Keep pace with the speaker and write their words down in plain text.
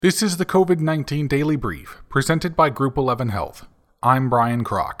This is the COVID-19 Daily Brief, presented by Group 11 Health. I'm Brian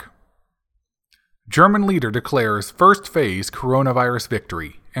Kroc. German leader declares first phase coronavirus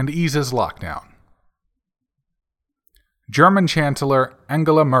victory and eases lockdown. German Chancellor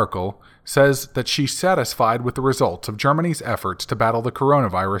Angela Merkel says that she's satisfied with the results of Germany's efforts to battle the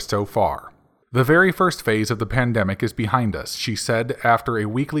coronavirus so far. The very first phase of the pandemic is behind us, she said after a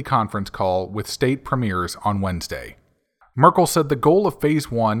weekly conference call with state premiers on Wednesday. Merkel said the goal of Phase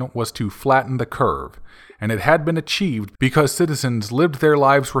 1 was to flatten the curve, and it had been achieved because citizens lived their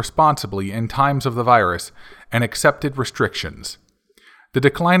lives responsibly in times of the virus and accepted restrictions. The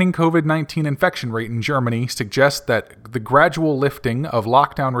declining COVID-19 infection rate in Germany suggests that the gradual lifting of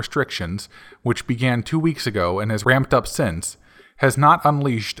lockdown restrictions, which began 2 weeks ago and has ramped up since, has not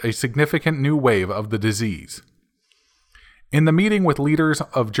unleashed a significant new wave of the disease. In the meeting with leaders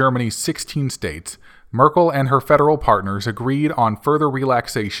of Germany's 16 states, Merkel and her federal partners agreed on further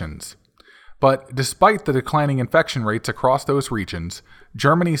relaxations. But despite the declining infection rates across those regions,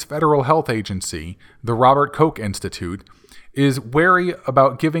 Germany's federal health agency, the Robert Koch Institute, is wary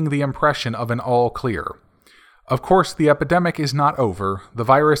about giving the impression of an all clear. Of course, the epidemic is not over. The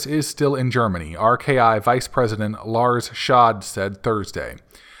virus is still in Germany, RKI Vice President Lars Schad said Thursday.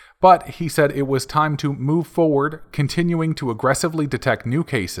 But he said it was time to move forward, continuing to aggressively detect new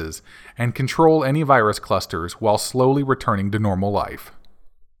cases and control any virus clusters while slowly returning to normal life.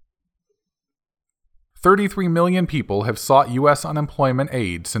 33 million people have sought U.S. unemployment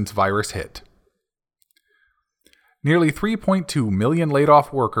aid since virus hit. Nearly 3.2 million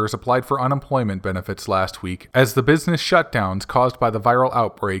laid-off workers applied for unemployment benefits last week as the business shutdowns caused by the viral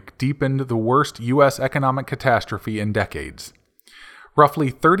outbreak deepened the worst U.S. economic catastrophe in decades.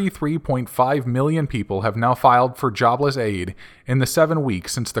 Roughly 33.5 million people have now filed for jobless aid in the 7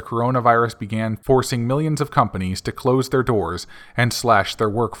 weeks since the coronavirus began forcing millions of companies to close their doors and slash their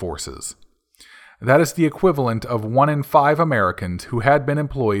workforces. That is the equivalent of 1 in 5 Americans who had been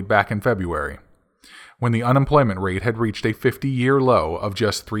employed back in February, when the unemployment rate had reached a 50-year low of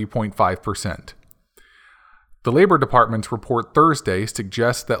just 3.5%. The Labor Department's report Thursday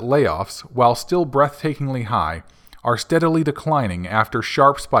suggests that layoffs, while still breathtakingly high, are steadily declining after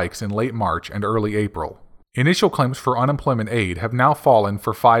sharp spikes in late March and early April. Initial claims for unemployment aid have now fallen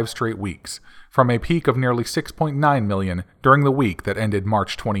for 5 straight weeks, from a peak of nearly 6.9 million during the week that ended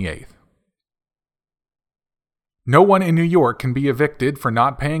March 28th. No one in New York can be evicted for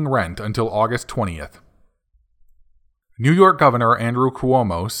not paying rent until August 20th. New York Governor Andrew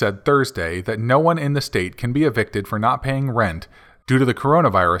Cuomo said Thursday that no one in the state can be evicted for not paying rent due to the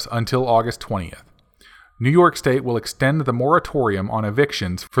coronavirus until August 20th. New York State will extend the moratorium on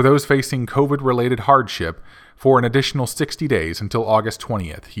evictions for those facing COVID-related hardship for an additional 60 days until August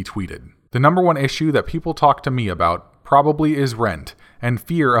 20th, he tweeted. The number one issue that people talk to me about probably is rent and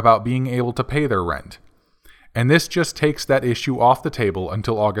fear about being able to pay their rent. And this just takes that issue off the table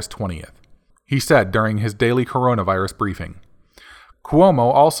until August 20th, he said during his daily coronavirus briefing.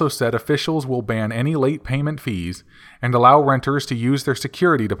 Cuomo also said officials will ban any late payment fees and allow renters to use their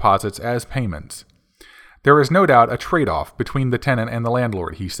security deposits as payments. There is no doubt a trade-off between the tenant and the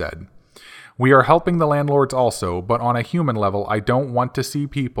landlord, he said. We are helping the landlords also, but on a human level, I don't want to see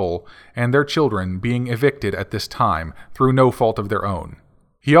people and their children being evicted at this time through no fault of their own.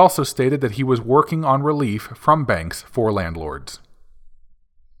 He also stated that he was working on relief from banks for landlords.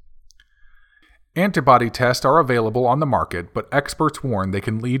 Antibody tests are available on the market, but experts warn they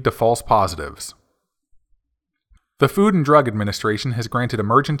can lead to false positives. The Food and Drug Administration has granted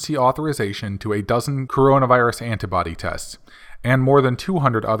emergency authorization to a dozen coronavirus antibody tests, and more than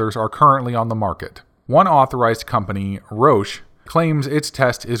 200 others are currently on the market. One authorized company, Roche, claims its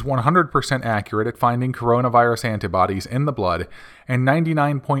test is 100% accurate at finding coronavirus antibodies in the blood and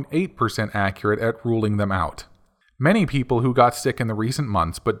 99.8% accurate at ruling them out. Many people who got sick in the recent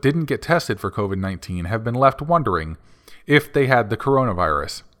months but didn't get tested for COVID-19 have been left wondering if they had the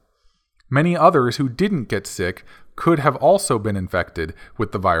coronavirus. Many others who didn't get sick could have also been infected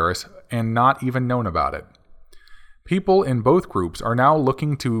with the virus and not even known about it. People in both groups are now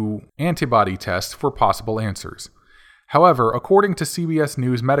looking to antibody tests for possible answers. However, according to CBS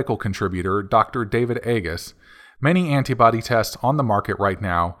News medical contributor Dr. David Agus, many antibody tests on the market right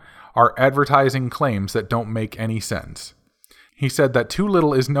now are advertising claims that don't make any sense. He said that too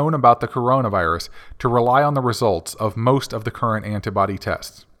little is known about the coronavirus to rely on the results of most of the current antibody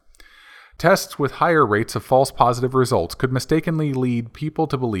tests. Tests with higher rates of false positive results could mistakenly lead people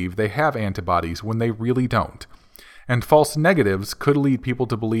to believe they have antibodies when they really don't, and false negatives could lead people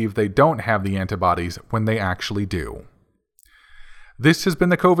to believe they don't have the antibodies when they actually do. This has been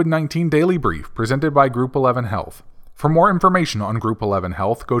the COVID-19 Daily Brief presented by Group 11 Health. For more information on Group 11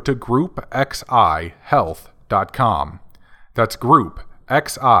 Health, go to groupxihealth.com. That's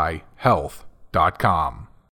groupxihealth.com.